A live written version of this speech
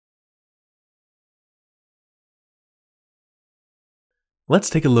Let's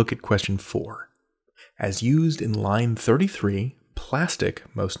take a look at question 4. As used in line 33, plastic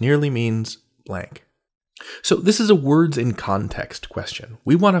most nearly means blank. So this is a words in context question.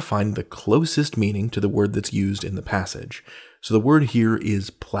 We want to find the closest meaning to the word that's used in the passage. So the word here is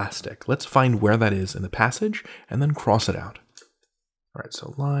plastic. Let's find where that is in the passage and then cross it out. All right,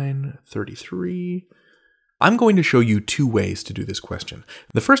 so line 33. I'm going to show you 2 ways to do this question.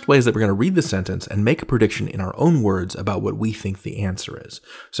 The first way is that we're going to read the sentence and make a prediction in our own words about what we think the answer is.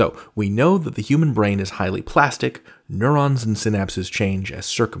 So we know that the human brain is highly plastic. Neurons and synapses change as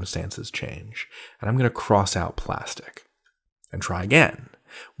circumstances change. And I'm going to cross out plastic. And try again.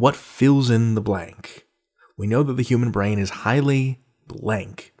 What fills in the blank? We know that the human brain is highly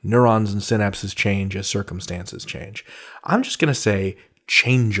blank. Neurons and synapses change as circumstances change. I'm just going to say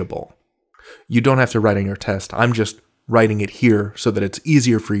changeable. You don't have to write in your test. I'm just writing it here so that it's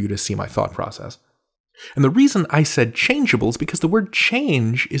easier for you to see my thought process. And the reason I said changeable is because the word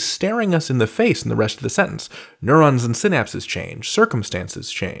change is staring us in the face in the rest of the sentence. Neurons and synapses change,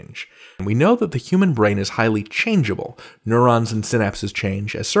 circumstances change. And we know that the human brain is highly changeable. Neurons and synapses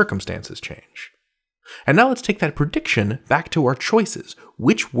change as circumstances change. And now let's take that prediction back to our choices.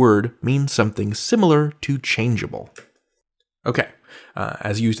 Which word means something similar to changeable? Okay.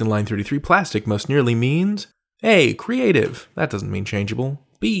 As used in line 33, plastic most nearly means A, creative. That doesn't mean changeable.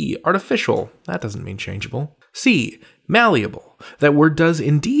 B, artificial. That doesn't mean changeable. C, malleable. That word does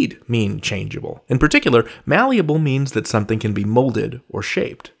indeed mean changeable. In particular, malleable means that something can be molded or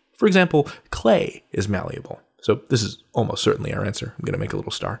shaped. For example, clay is malleable. So this is almost certainly our answer. I'm going to make a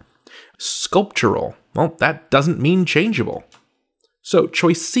little star. Sculptural. Well, that doesn't mean changeable. So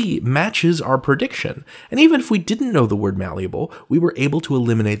choice C matches our prediction, and even if we didn't know the word malleable, we were able to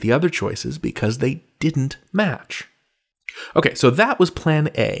eliminate the other choices because they didn't match. Okay, so that was plan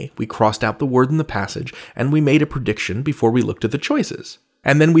A. We crossed out the word in the passage, and we made a prediction before we looked at the choices.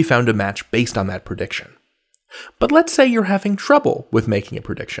 And then we found a match based on that prediction. But let's say you're having trouble with making a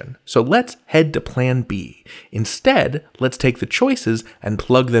prediction, so let's head to plan B. Instead, let's take the choices and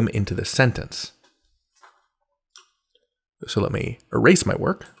plug them into the sentence. So let me erase my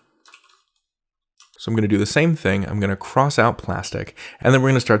work. So I'm going to do the same thing. I'm going to cross out plastic, and then we're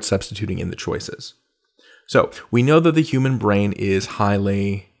going to start substituting in the choices. So we know that the human brain is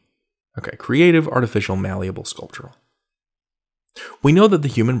highly, creative, artificial, malleable, sculptural. We know that the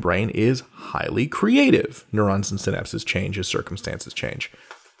human brain is highly creative. Neurons and synapses change as circumstances change.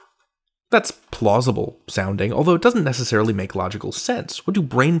 That's plausible sounding, although it doesn't necessarily make logical sense. What do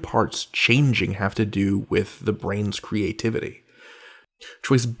brain parts changing have to do with the brain's creativity?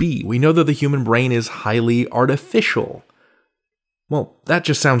 Choice B, we know that the human brain is highly artificial. Well, that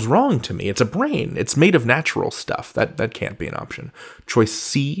just sounds wrong to me. It's a brain. It's made of natural stuff. That can't be an option. Choice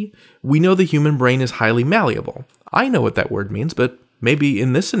C, we know the human brain is highly malleable. I know what that word means, but maybe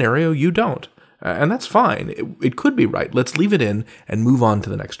in this scenario you don't. And that's fine. It could be right. Let's leave it in and move on to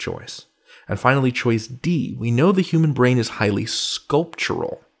the next choice. And finally, choice D, we know the human brain is highly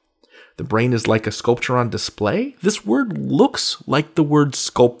sculptural. The brain is like a sculpture on display. This word looks like the word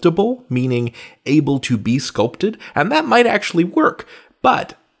sculptable, meaning able to be sculpted, and that might actually work,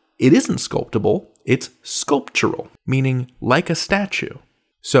 but it isn't sculptable, it's sculptural, meaning like a statue.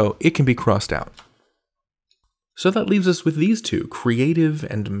 So it can be crossed out. So that leaves us with these two, creative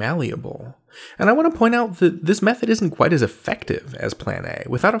and malleable. And I want to point out that this method isn't quite as effective as Plan A.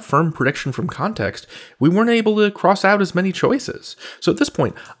 Without a firm prediction from context, we weren't able to cross out as many choices. So at this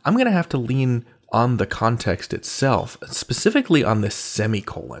point, I'm going to have to lean on the context itself, specifically on this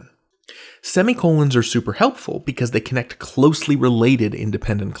semicolon. Semicolons are super helpful because they connect closely related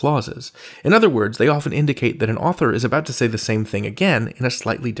independent clauses. In other words, they often indicate that an author is about to say the same thing again in a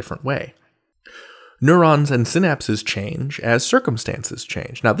slightly different way. Neurons and synapses change as circumstances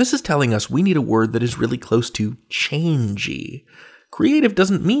change. Now, this is telling us we need a word that is really close to changey. Creative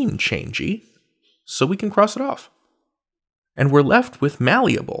doesn't mean changey, so we can cross it off. And we're left with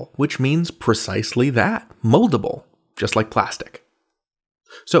malleable, which means precisely that, moldable, just like plastic.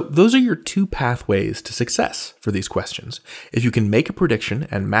 So those are your two pathways to success for these questions. If you can make a prediction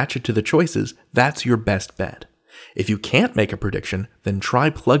and match it to the choices, that's your best bet. If you can't make a prediction, then try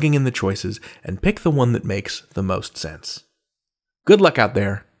plugging in the choices and pick the one that makes the most sense. Good luck out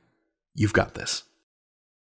there. You've got this.